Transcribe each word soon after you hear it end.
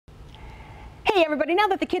Hey everybody, now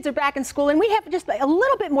that the kids are back in school and we have just a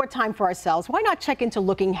little bit more time for ourselves, why not check into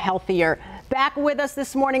looking healthier? Back with us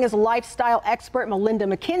this morning is lifestyle expert Melinda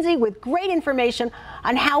McKinsey with great information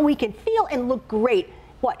on how we can feel and look great.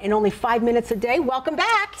 What, in only 5 minutes a day? Welcome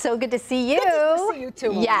back. So good to see you. Good to see you too,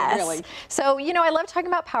 Melinda, yes. Really. So, you know, I love talking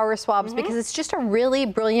about power swabs because it's just a really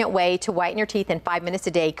brilliant way to whiten your teeth in 5 minutes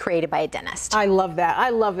a day, created by a dentist. I love that.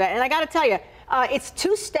 I love that. And I got to tell you, it's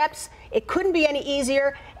 2 steps. It couldn't be any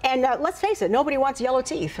easier. And let's face it, nobody wants yellow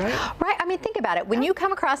teeth, right? Right. I mean, think about it. When you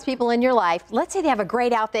come across people in your life, let's say they have a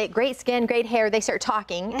great outfit, great skin, great hair, they start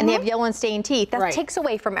talking, and they have yellow and stained teeth. That takes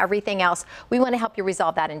away from everything else. We want to help you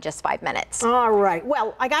resolve that in just 5 minutes. All right.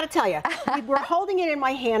 Well, I got to tell you, we're holding it in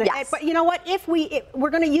my hand. Yes. But you know what? We're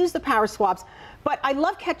going to use the power swabs. But I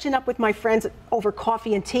love catching up with my friends over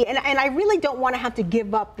coffee and tea, and I really don't want to have to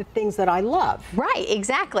give up the things that I love. Right,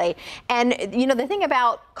 exactly. And you know, the thing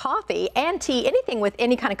about coffee and tea, anything with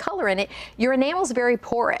any kind of color in it, your enamel is very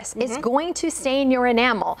porous. It's going to stain your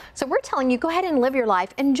enamel. So we're telling you, go ahead and live your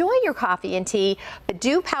life, enjoy your coffee and tea, but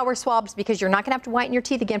do power swabs because you're not going to have to whiten your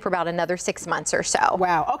teeth again for about another 6 months or so.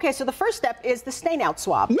 Wow. Okay, so the first step is the stain out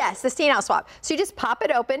swab. Yes, the stain out swab. So you just pop it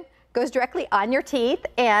open. Goes directly on your teeth,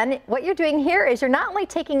 and what you're doing here is you're not only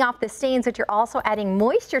taking off the stains, but you're also adding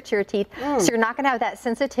moisture to your teeth, so you're not going to have that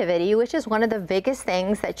sensitivity, which is one of the biggest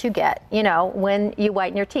things that you get, you know, when you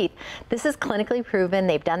whiten your teeth. This is clinically proven.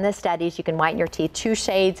 They've done the studies. You can whiten your teeth 2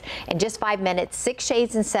 shades in just 5 minutes, 6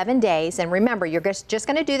 shades in 7 days, and remember, you're just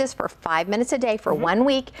going to do this for 5 minutes a day for 1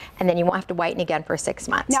 week, and then you won't have to whiten again for 6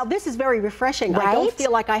 months. Now, this is very refreshing. Right? I don't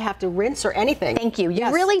feel like I have to rinse or anything. Thank you. You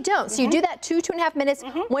really don't. So you do that 2.5 minutes.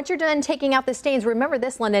 Once you're done taking out the stains, remember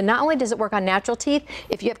this, Linda, not only does it work on natural teeth,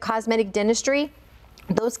 if you have cosmetic dentistry,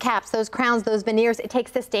 those caps, those crowns, those veneers, it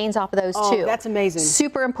takes the stains off of those too. That's amazing.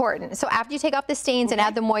 Super important. So after you take off the stains and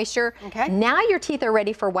add the moisture, now your teeth are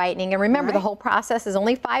ready for whitening. And remember, the whole process is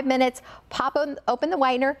only 5 minutes. Pop open the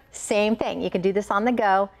whitener, same thing. You can do this on the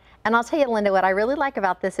go. And I'll tell you, Linda, what I really like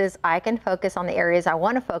about this is I can focus on the areas I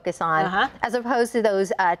want to focus on, as opposed to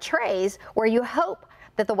those trays where you hope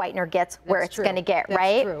that the whitener gets where it's going to get,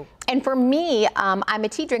 right? True. And for me, I'm a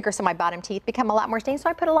tea drinker, so my bottom teeth become a lot more stained, so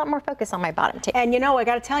I put a lot more focus on my bottom teeth. And you know, I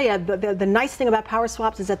got to tell you, the nice thing about power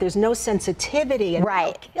swabs is that there's no sensitivity, and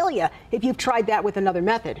it'll kill you if you've tried that with another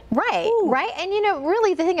method. Right, right. And you know,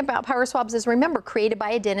 really the thing about power swabs is, remember, created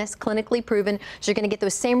by a dentist, clinically proven, so you're going to get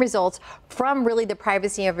those same results from really the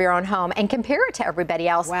privacy of your own home and compare it to everybody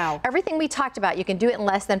else. Wow. Everything we talked about, you can do it in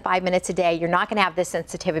less than 5 minutes a day. You're not going to have this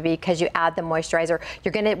sensitivity because you add the moisturizer.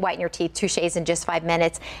 You're going to whiten your teeth 2 shades in just 5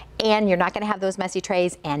 minutes, and you're not going to have those messy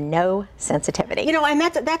trays and no sensitivity. You know, and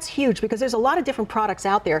that's huge because there's a lot of different products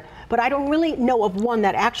out there, but I don't really know of one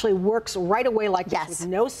that actually works right away like this with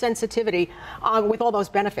no sensitivity, with all those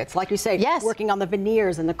benefits, like you say, working on the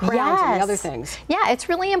veneers and the crowns and the other things. Yeah, it's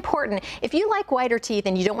really important. If you like whiter teeth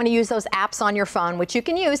and you don't want to use those apps on your phone, which you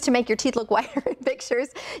can use to make your teeth look whiter in pictures,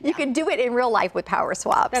 you can do it in real life with power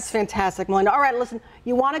swabs. That's fantastic, Melinda. All right, listen,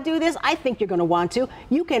 you want to do this? I think you're going to want to.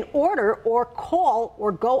 You can order or call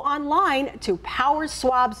or go online to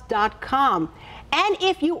powerswabs.com. And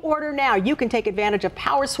if you order now, you can take advantage of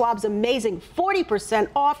Power Swabs' amazing 40%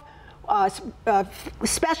 off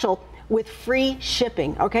special with free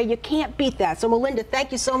shipping. Okay, you can't beat that. So Melinda,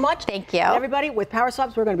 thank you so much. Thank you. And everybody, with Power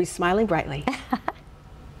Swabs, we're going to be smiling brightly.